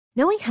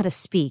Knowing how to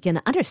speak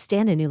and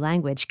understand a new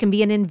language can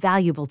be an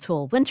invaluable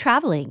tool when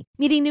traveling,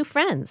 meeting new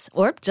friends,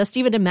 or just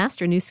even to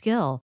master a new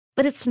skill.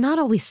 But it's not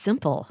always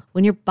simple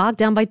when you're bogged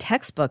down by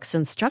textbooks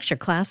and structured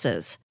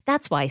classes.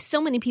 That's why so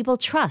many people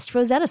trust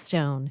Rosetta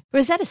Stone.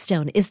 Rosetta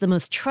Stone is the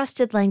most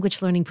trusted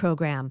language learning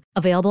program,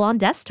 available on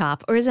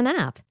desktop or as an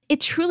app. It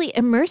truly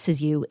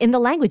immerses you in the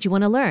language you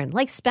want to learn,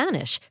 like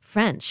Spanish,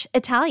 French,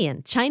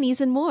 Italian,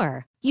 Chinese, and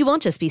more. You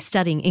won't just be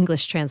studying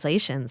English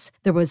translations.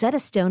 The Rosetta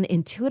Stone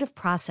intuitive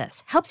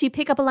process helps you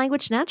pick up a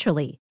language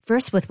naturally,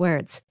 first with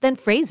words, then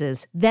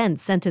phrases, then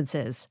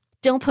sentences.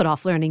 Don't put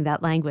off learning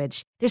that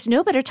language. There's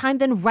no better time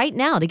than right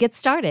now to get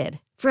started.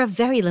 For a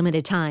very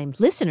limited time,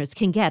 listeners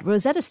can get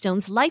Rosetta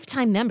Stone's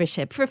lifetime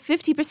membership for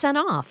 50%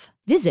 off.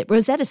 Visit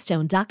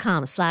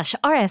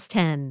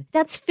rosettastone.com/rs10.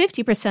 That's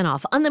 50%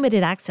 off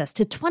unlimited access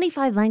to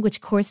 25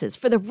 language courses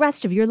for the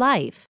rest of your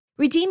life.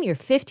 Redeem your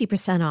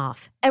 50%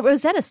 off at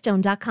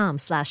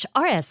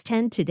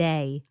rosettastone.com/rs10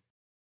 today.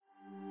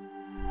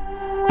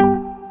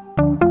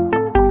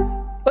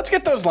 Let's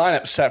get those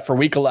lineups set for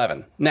Week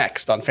 11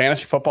 next on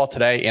Fantasy Football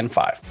Today in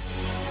 5.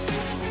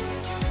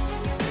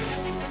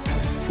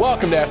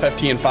 Welcome to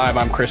FFT in 5.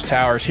 I'm Chris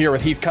Towers here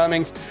with Heath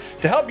Cummings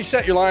to help you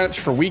set your lineups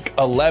for Week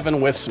 11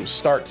 with some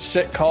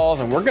start-sit calls.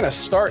 And we're going to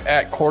start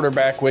at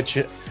quarterback, which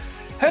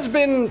has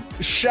been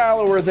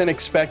shallower than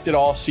expected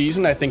all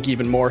season. I think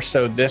even more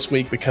so this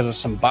week because of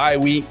some bye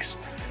weeks.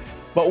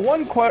 But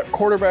one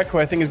quarterback who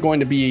I think is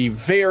going to be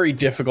very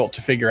difficult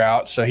to figure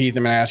out. So Heath,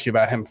 I'm going to ask you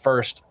about him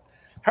first.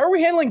 How are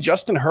we handling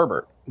Justin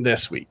Herbert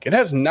this week? It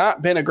has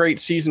not been a great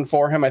season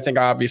for him. I think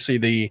obviously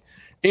the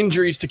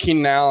injuries to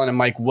Keenan Allen and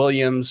Mike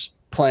Williams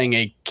playing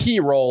a key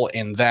role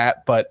in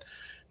that, but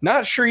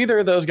not sure either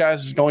of those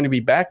guys is going to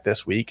be back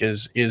this week.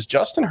 Is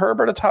Justin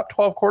Herbert a top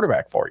 12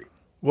 quarterback for you?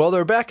 Well,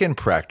 they're back in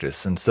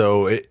practice, and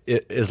so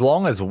as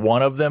long as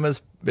one of them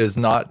is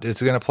going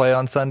to play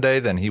on Sunday,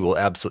 then he'll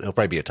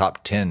probably be a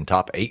top 10,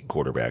 top 8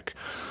 quarterback.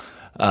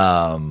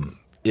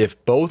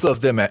 If both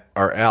of them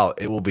are out,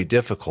 it will be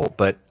difficult.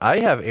 But I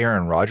have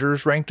Aaron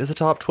Rodgers ranked as a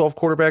top 12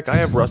 quarterback. I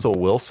have Russell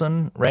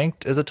Wilson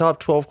ranked as a top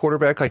 12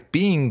 quarterback. Like,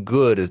 being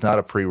good is not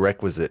a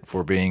prerequisite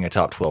for being a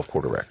top 12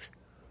 quarterback.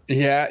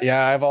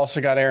 Yeah. I've also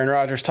got Aaron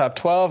Rodgers top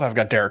 12. I've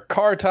got Derek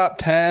Carr top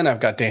 10. I've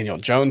got Daniel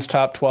Jones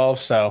top 12.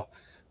 So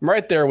I'm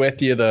right there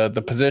with you.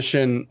 The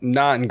position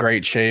not in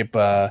great shape.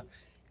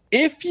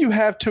 If you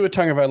have Tua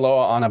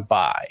Tagovailoa on a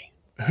bye,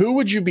 who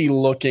would you be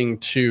looking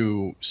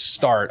to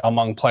start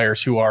among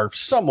players who are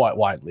somewhat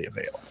widely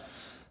available?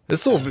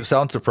 This will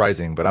sound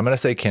surprising, but I'm going to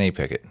say Kenny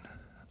Pickett.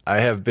 I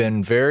have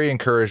been very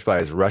encouraged by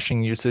his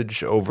rushing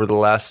usage over the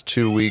last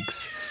 2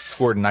 weeks.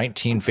 Scored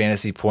 19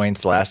 fantasy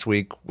points last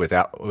week with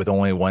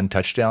only one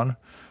touchdown.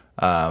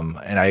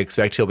 And I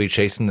expect he'll be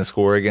chasing the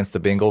score against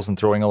the Bengals and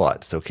throwing a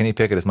lot. So Kenny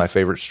Pickett is my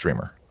favorite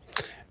streamer.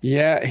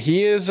 Yeah,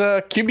 he is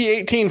QB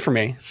 18 for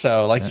me.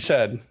 So like you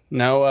said,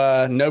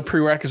 no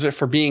prerequisite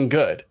for being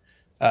good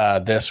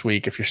this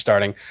week if you're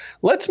starting.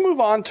 Let's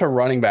move on to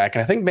running back.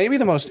 And I think maybe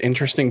the most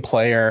interesting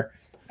player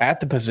at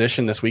the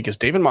position this week is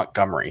David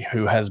Montgomery,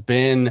 who has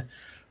been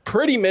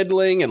pretty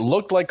middling. It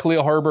looked like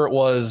Khalil Herbert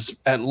was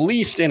at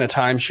least in a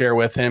timeshare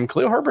with him.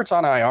 Khalil Herbert's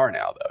on IR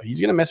now, though. He's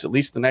going to miss at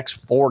least the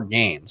next 4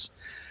 games.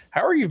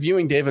 How are you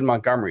viewing David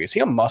Montgomery? Is he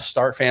a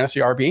must-start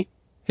fantasy RB?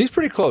 He's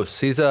pretty close.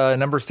 He's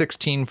number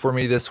 16 for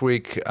me this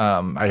week.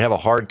 I'd have a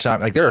hard time.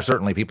 Like, there are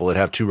certainly people that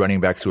have 2 running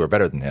backs who are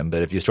better than him,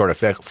 but if you start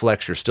a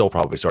flex, you're still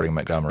probably starting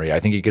Montgomery.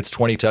 I think he gets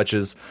 20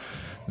 touches.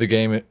 The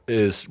game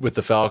is with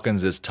the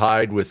Falcons is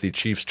tied with the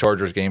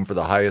Chiefs-Chargers game for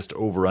the highest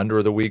over-under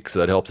of the week, so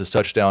that helps his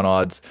touchdown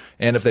odds.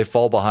 And if they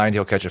fall behind,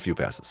 he'll catch a few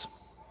passes.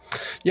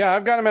 Yeah,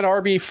 I've got him at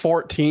RB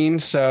 14,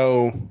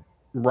 so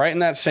right in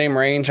that same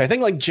range. I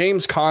think like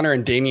James Conner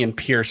and Dameon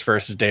Pierce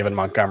versus David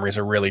Montgomery is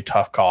a really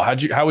tough call. How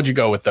would you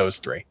go with those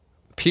 3?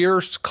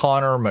 Pierce,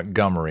 Conner,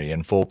 Montgomery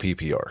in full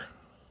PPR.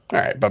 All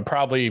right, but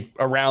probably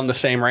around the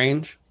same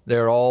range?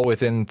 They're all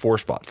within 4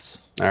 spots.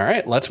 All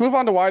right, let's move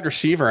on to wide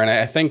receiver. And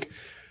I think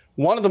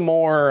one of the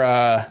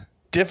more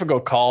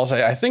difficult calls,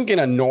 I think in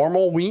a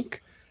normal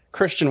week,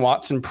 Christian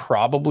Watson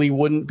probably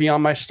wouldn't be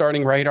on my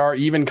starting radar,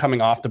 even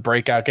coming off the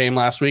breakout game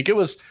last week. It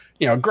was,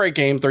 a great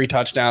game, 3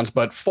 touchdowns,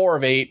 but 4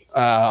 of 8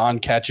 on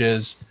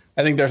catches.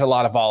 I think there's a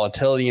lot of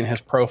volatility in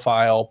his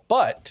profile,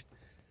 but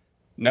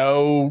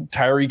no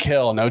Tyreek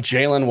Hill, no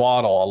Jalen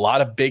Waddle, a lot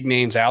of big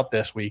names out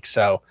this week.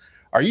 So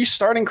are you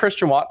starting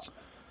Christian Watson?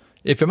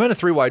 If I'm in a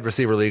 3 wide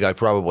receiver league, I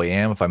probably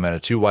am. If I'm in a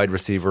 2 wide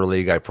receiver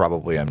league, I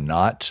probably am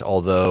not.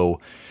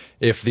 Although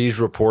if these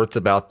reports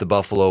about the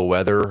Buffalo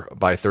weather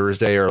by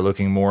Thursday are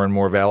looking more and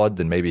more valid,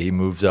 then maybe he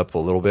moves up a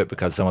little bit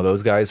because some of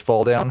those guys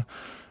fall down.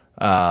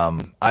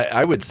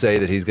 I would say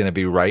that he's going to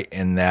be right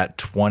in that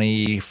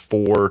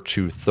 24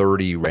 to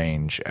 30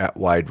 range at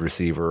wide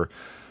receiver.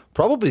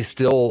 Probably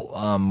still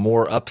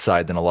more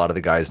upside than a lot of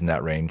the guys in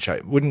that range.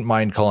 I wouldn't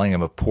mind calling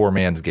him a poor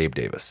man's Gabe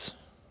Davis.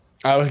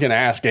 I was going to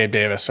ask Gabe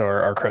Davis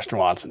or Christian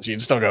Watson. So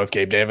you'd still go with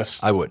Gabe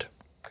Davis? I would.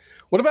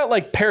 What about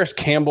like Paris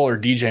Campbell or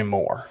DJ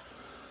Moore?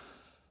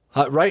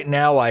 Right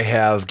now, I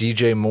have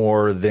DJ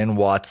Moore, then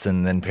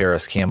Watson, then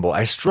Paris Campbell.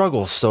 I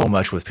struggle so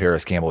much with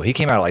Paris Campbell. He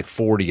came out like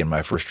 40 in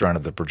my first round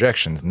of the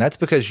projections, and that's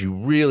because you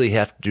really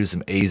have to do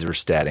some Azer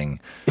statting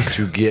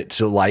to get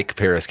to like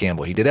Paris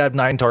Campbell. He did have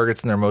 9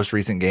 targets in their most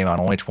recent game on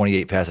only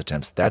 28 pass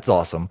attempts. That's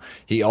awesome.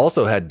 He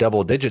also had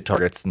double-digit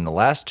targets in the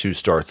last 2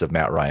 starts of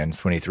Matt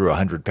Ryan's when he threw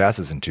 100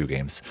 passes in 2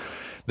 games.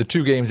 The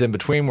 2 games in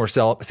between were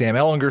Sam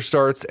Ehlinger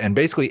starts, and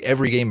basically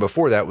every game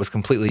before that was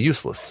completely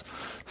useless.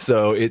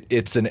 So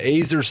it's an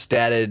Azer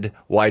statted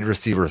wide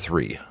receiver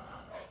 3.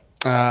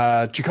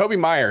 Jakobi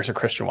Meyers or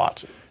Christian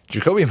Watson?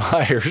 Jakobi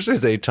Meyers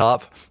is a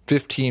top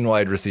 15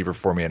 wide receiver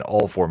for me in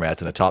all formats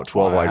and a top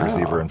 12 wide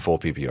receiver in full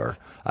PPR.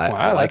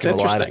 I like him a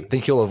lot. I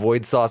think he'll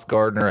avoid Sauce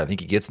Gardner. I think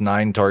he gets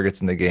 9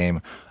 targets in the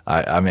game.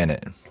 I'm in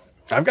it.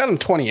 I've got him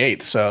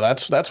 28th, so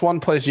that's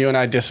one place you and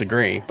I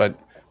disagree. But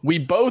we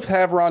both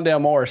have Rondale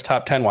Moore as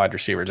top 10 wide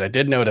receivers. I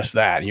did notice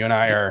that. You and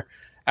I are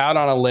out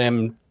on a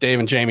limb. Dave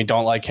and Jamie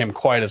don't like him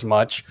quite as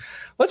much.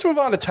 Let's move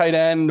on to tight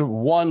end.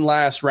 One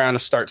last round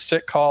of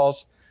start-sit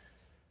calls.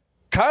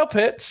 Kyle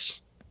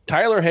Pitts,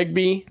 Tyler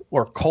Higbee,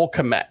 or Cole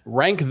Kmet.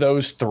 Rank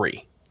those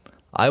 3.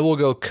 I will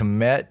go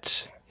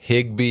Kmet,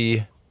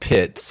 Higbee,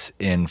 Pitts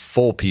in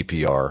full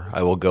PPR.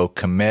 I will go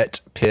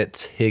Kmet,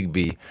 Pitts,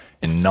 Higbee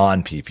in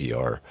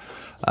non-PPR.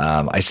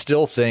 I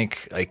still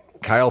think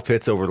Kyle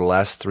Pitts over the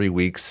last 3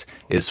 weeks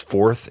is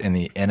 4th in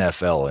the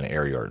NFL in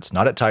air yards,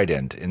 not at tight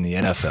end, in the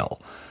NFL.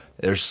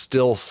 There's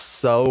still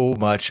so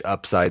much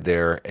upside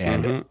there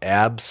and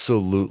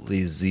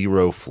absolutely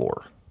zero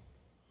floor.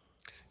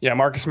 Yeah,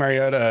 Marcus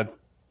Mariota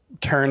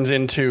turns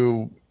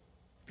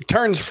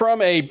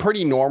from a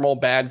pretty normal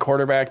bad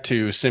quarterback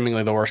to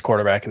seemingly the worst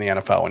quarterback in the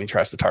NFL when he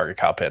tries to target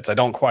Kyle Pitts. I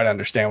don't quite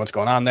understand what's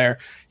going on there.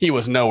 He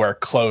was nowhere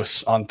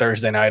close on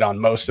Thursday night on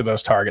most of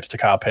those targets to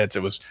Kyle Pitts.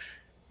 It was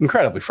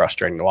incredibly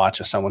frustrating to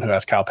watch as someone who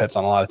has Kyle Pitts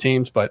on a lot of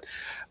teams, but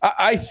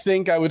I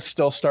think I would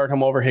still start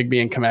him over Higbee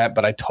and Kmet,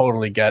 but I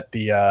totally get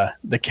the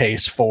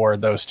case for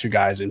those 2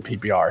 guys in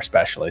PPR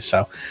especially.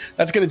 So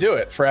that's going to do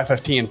it for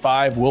FFT in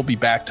 5. We'll be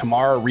back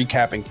tomorrow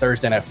recapping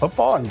Thursday Night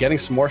Football and getting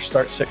some more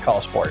start-sit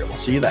calls for you. We'll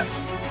see you then.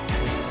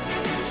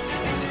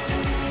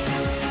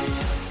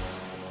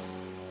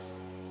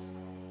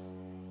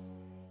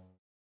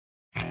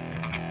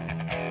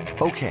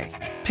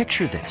 Okay,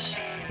 picture this.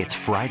 It's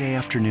Friday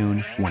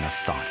afternoon when a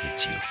thought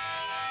hits you.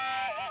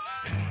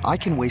 I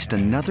can waste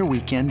another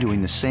weekend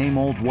doing the same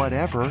old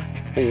whatever,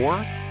 or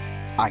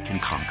I can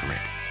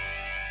conquer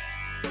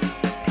it.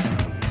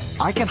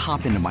 I can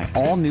hop into my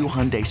all-new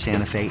Hyundai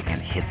Santa Fe and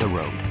hit the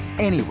road.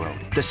 Any road.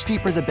 The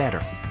steeper, the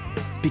better.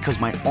 Because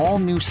my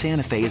all-new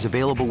Santa Fe is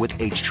available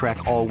with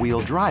H-Track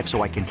all-wheel drive,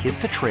 so I can hit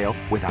the trail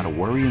without a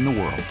worry in the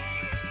world.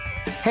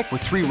 Heck,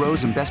 with 3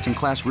 rows and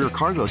best-in-class rear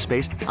cargo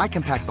space, I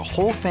can pack the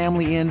whole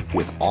family in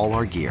with all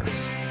our gear.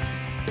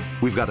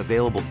 We've got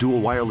available dual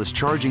wireless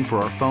charging for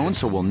our phones,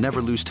 so we'll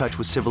never lose touch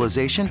with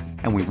civilization,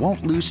 and we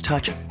won't lose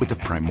touch with the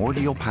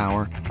primordial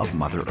power of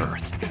Mother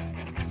Earth.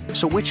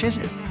 So which is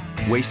it?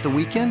 Waste the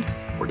weekend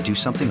or do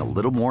something a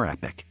little more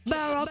epic?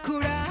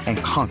 And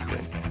conquer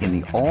it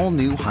in the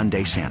all-new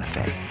Hyundai Santa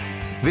Fe.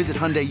 Visit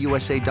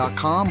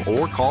HyundaiUSA.com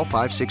or call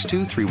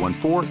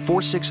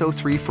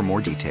 562-314-4603 for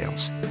more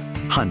details.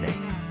 Hyundai,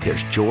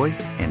 there's joy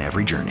in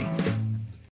every journey.